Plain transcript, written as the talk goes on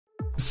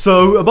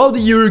So, about a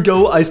year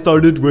ago I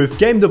started with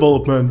game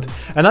development,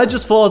 and I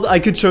just thought I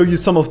could show you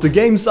some of the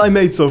games I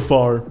made so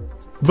far.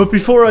 But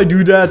before I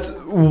do that,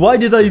 why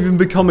did I even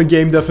become a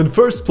game dev in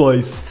first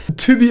place?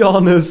 To be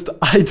honest,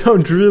 I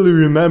don't really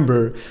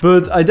remember,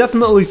 but I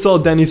definitely saw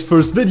Danny's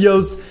first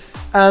videos,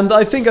 and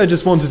I think I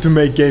just wanted to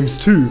make games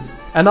too.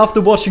 And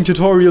after watching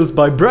tutorials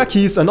by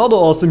Brackies and other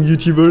awesome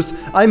YouTubers,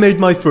 I made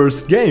my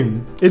first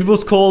game. It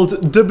was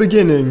called The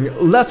Beginning.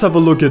 Let's have a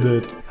look at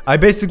it. I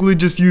basically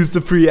just used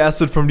the free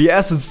asset from the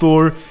asset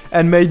store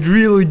and made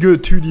really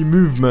good 2D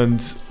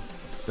movement.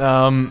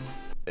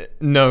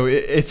 No,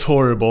 it's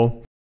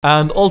horrible.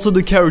 And also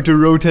the character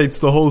rotates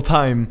the whole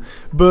time,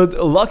 but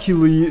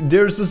luckily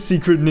there's a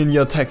secret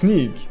ninja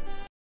technique.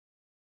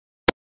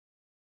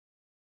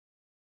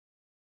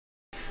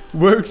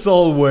 Works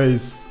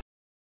always.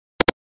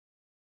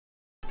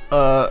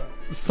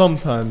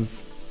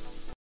 Sometimes.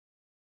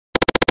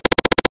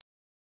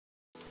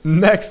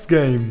 Next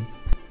game.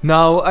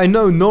 Now, I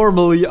know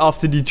normally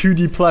after the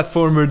 2D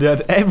platformer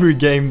that every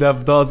game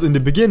dev does in the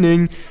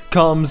beginning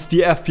comes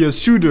the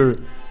FPS shooter.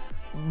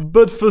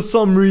 But for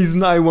some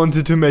reason I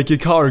wanted to make a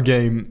car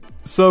game.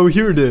 So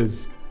here it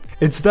is.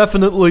 It's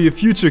definitely a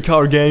future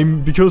car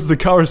game because the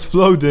car is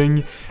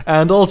floating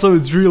and also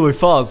it's really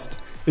fast.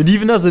 It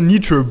even has a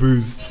nitro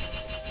boost.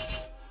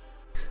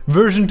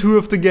 Version 2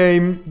 of the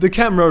game, the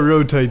camera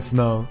rotates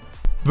now.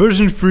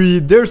 Version 3,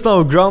 there's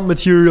now ground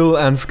material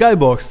and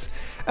skybox.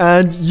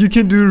 And you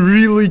can do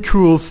really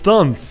cool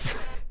stunts.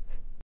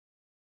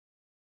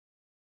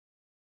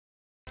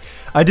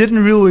 I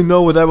didn't really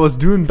know what I was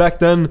doing back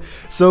then,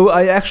 so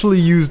I actually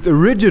used a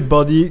rigid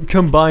body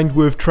combined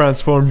with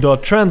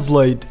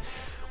transform.translate,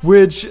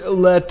 which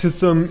led to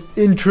some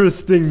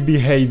interesting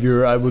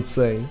behavior, I would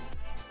say.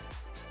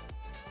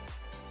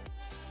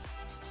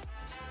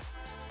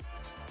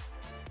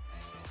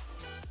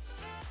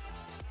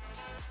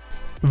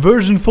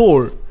 Version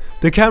 4.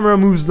 The camera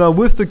moves now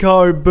with the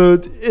car,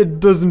 but it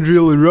doesn't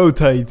really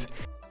rotate.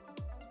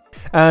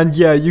 And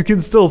yeah, you can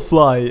still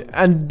fly,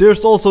 and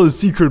there's also a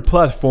secret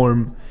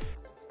platform.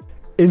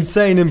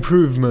 Insane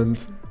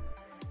improvement.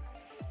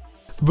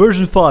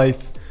 Version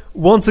 5.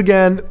 Once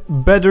again,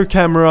 better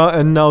camera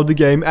and now the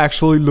game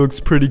actually looks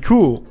pretty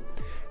cool.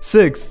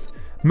 6.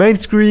 Main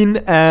screen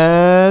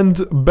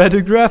and better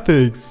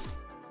graphics.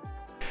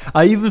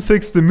 I even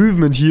fixed the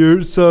movement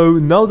here, so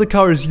now the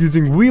car is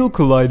using wheel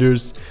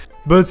colliders.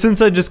 But since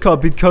I just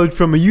copied code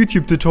from a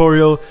YouTube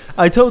tutorial,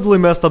 I totally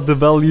messed up the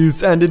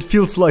values and it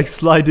feels like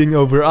sliding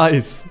over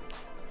ice.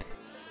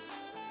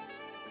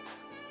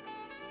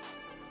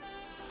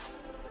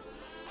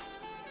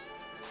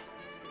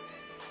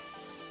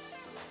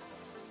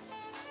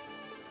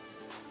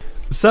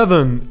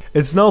 Seven.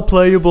 It's now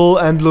playable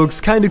and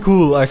looks kinda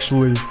cool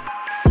actually.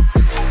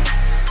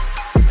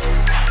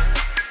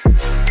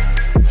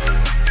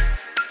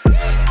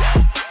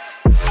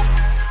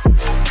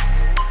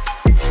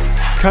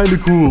 Kinda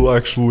cool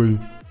actually.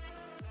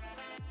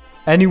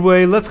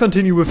 Anyway, let's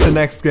continue with the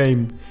next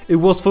game. It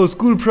was for a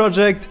school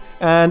project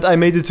and I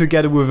made it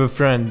together with a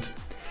friend.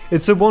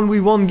 It's a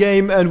 1v1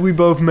 game and we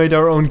both made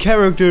our own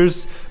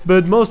characters,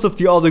 but most of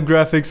the other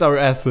graphics are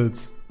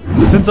assets.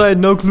 Since I had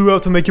no clue how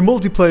to make a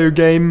multiplayer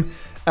game,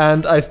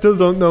 and I still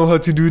don't know how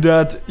to do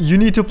that, you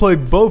need to play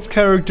both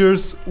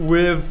characters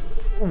with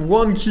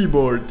one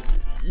keyboard.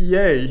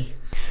 Yay.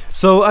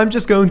 So I'm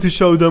just going to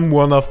show them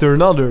one after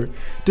another.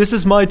 This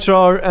is my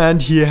char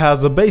and he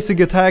has a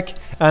basic attack,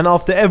 and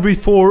after every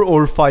 4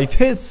 or 5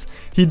 hits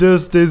he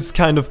does this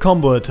kind of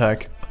combo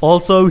attack.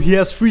 Also he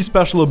has 3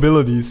 special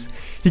abilities.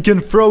 He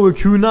can throw a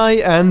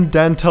kunai and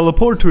then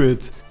teleport to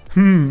it.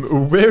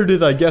 Where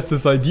did I get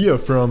this idea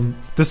from?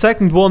 The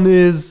second one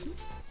is...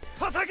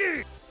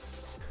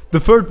 The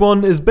third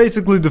one is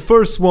basically the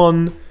first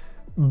one,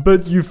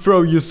 but you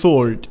throw your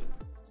sword.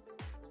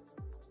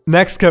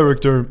 Next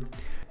character.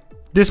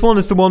 This one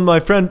is the one my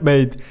friend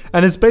made,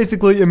 and it's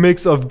basically a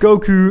mix of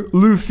Goku,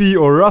 Luffy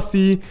or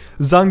Ruffy,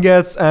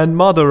 Zangetsu and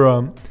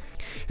Madara.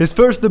 His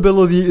first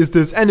ability is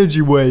this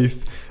energy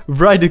wave.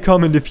 Write a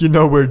comment if you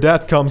know where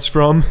that comes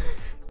from.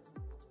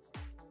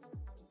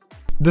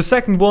 The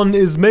second one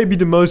is maybe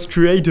the most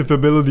creative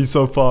ability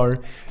so far.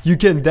 You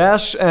can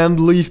dash and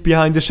leave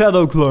behind the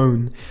shadow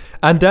clone,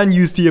 and then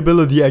use the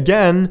ability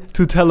again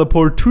to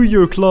teleport to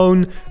your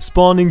clone,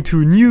 spawning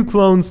 2 new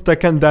clones that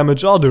can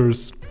damage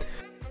others.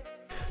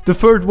 The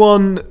third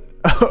one...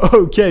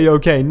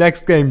 okay,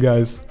 next game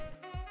guys.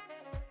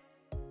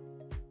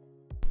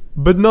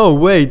 But no,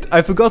 wait,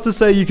 I forgot to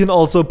say you can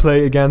also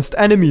play against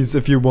enemies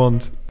if you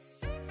want.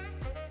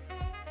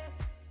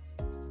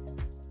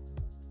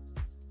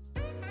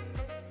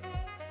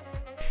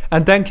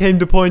 And then came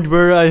the point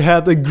where I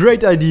had a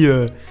great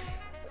idea.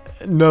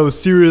 No,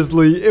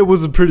 seriously, it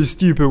was a pretty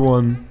stupid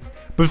one.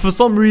 But for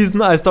some reason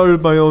I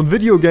started my own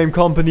video game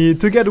company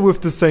together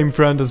with the same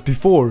friend as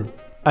before.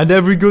 And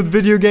every good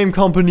video game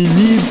company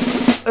needs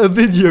a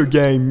video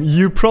game.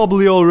 You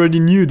probably already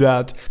knew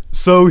that.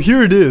 So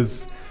here it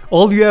is.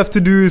 All you have to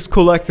do is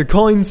collect the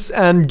coins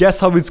and guess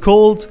how it's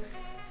called?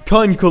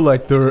 Coin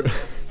collector.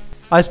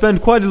 I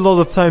spent quite a lot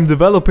of time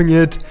developing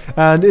it,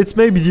 and it's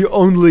maybe the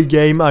only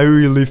game I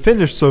really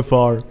finished so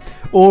far,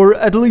 or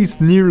at least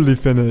nearly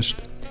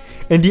finished.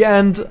 In the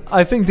end,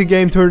 I think the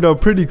game turned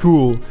out pretty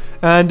cool,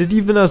 and it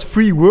even has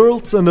 3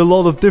 worlds and a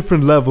lot of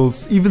different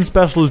levels, even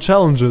special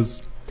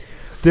challenges.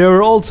 There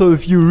are also a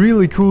few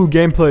really cool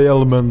gameplay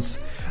elements,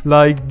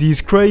 like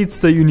these crates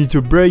that you need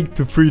to break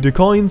to free the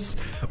coins,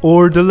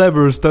 or the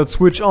levers that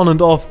switch on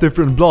and off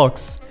different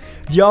blocks.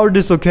 The art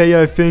is okay,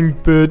 I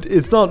think, but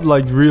it's not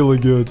like really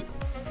good.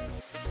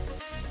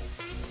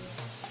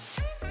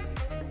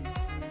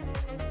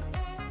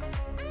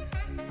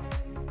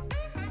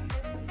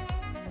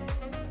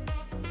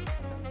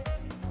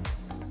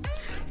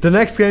 The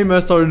next game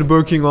I started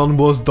working on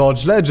was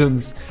Dodge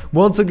Legends.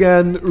 Once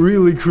again,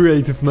 really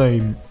creative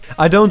name.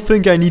 I don't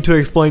think I need to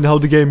explain how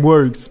the game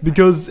works,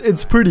 because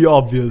it's pretty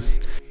obvious.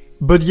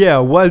 But yeah,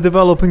 while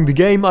developing the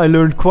game I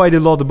learned quite a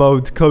lot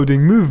about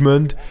coding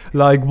movement,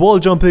 like wall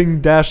jumping,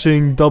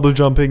 dashing, double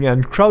jumping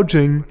and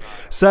crouching.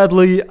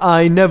 Sadly,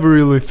 I never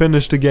really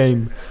finished the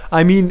game.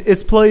 I mean,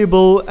 it's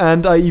playable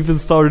and I even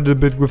started a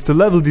bit with the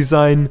level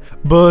design,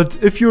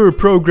 but if you're a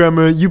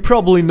programmer you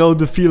probably know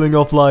the feeling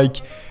of like,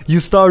 you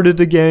started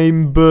the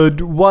game,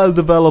 but while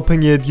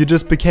developing it you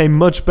just became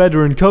much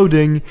better in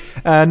coding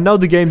and now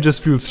the game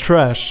just feels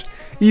trash.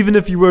 Even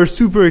if you were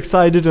super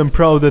excited and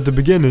proud at the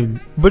beginning.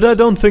 But I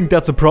don't think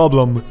that's a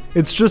problem.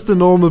 It's just a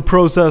normal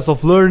process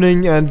of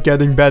learning and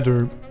getting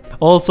better.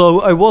 Also,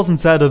 I wasn't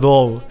sad at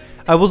all.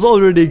 I was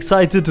already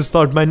excited to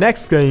start my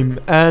next game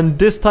and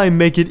this time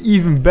make it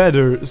even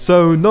better,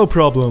 so no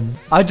problem.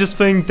 I just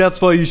think that's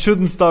why you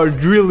shouldn't start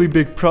really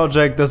big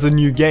project as a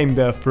new game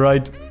dev,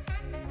 right?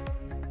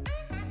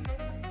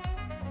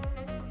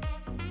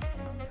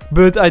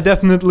 But I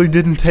definitely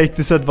didn't take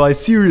this advice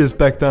serious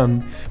back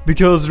then,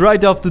 because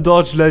right after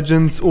Dodge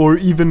Legends, or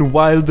even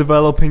while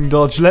developing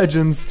Dodge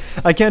Legends,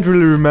 I can't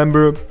really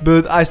remember,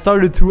 but I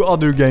started 2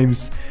 other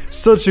games.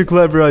 Such a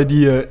clever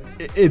idea,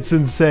 it's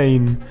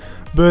insane.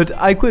 But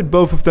I quit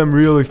both of them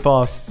really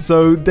fast,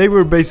 so they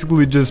were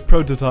basically just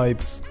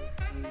prototypes.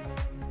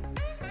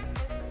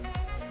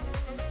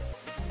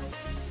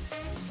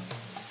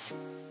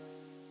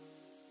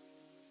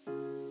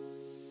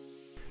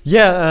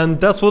 Yeah, and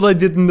that's what I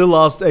did in the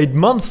last 8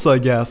 months, I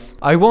guess.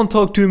 I won't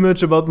talk too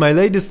much about my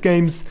latest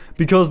games,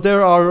 because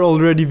there are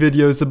already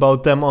videos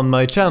about them on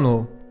my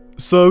channel.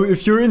 So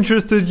if you're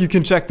interested, you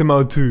can check them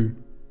out too.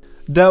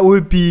 That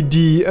would be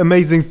the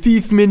Amazing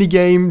Thief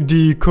minigame,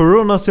 the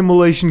Corona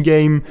simulation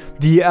game,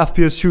 the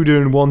FPS shooter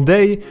in one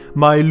day,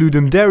 my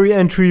Ludum Dare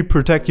entry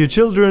Protect Your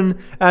Children,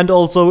 and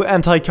also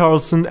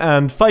Anti-Carlson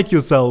and Fight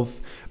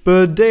Yourself,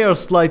 but they are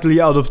slightly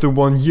out of the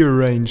 1 year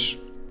range.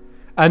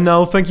 And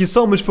now, thank you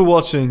so much for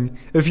watching.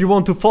 If you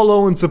want to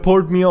follow and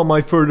support me on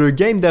my further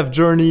game dev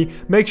journey,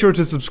 make sure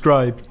to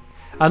subscribe.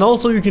 And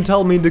also you can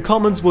tell me in the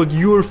comments what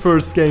your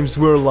first games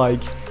were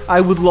like. I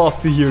would love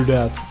to hear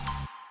that.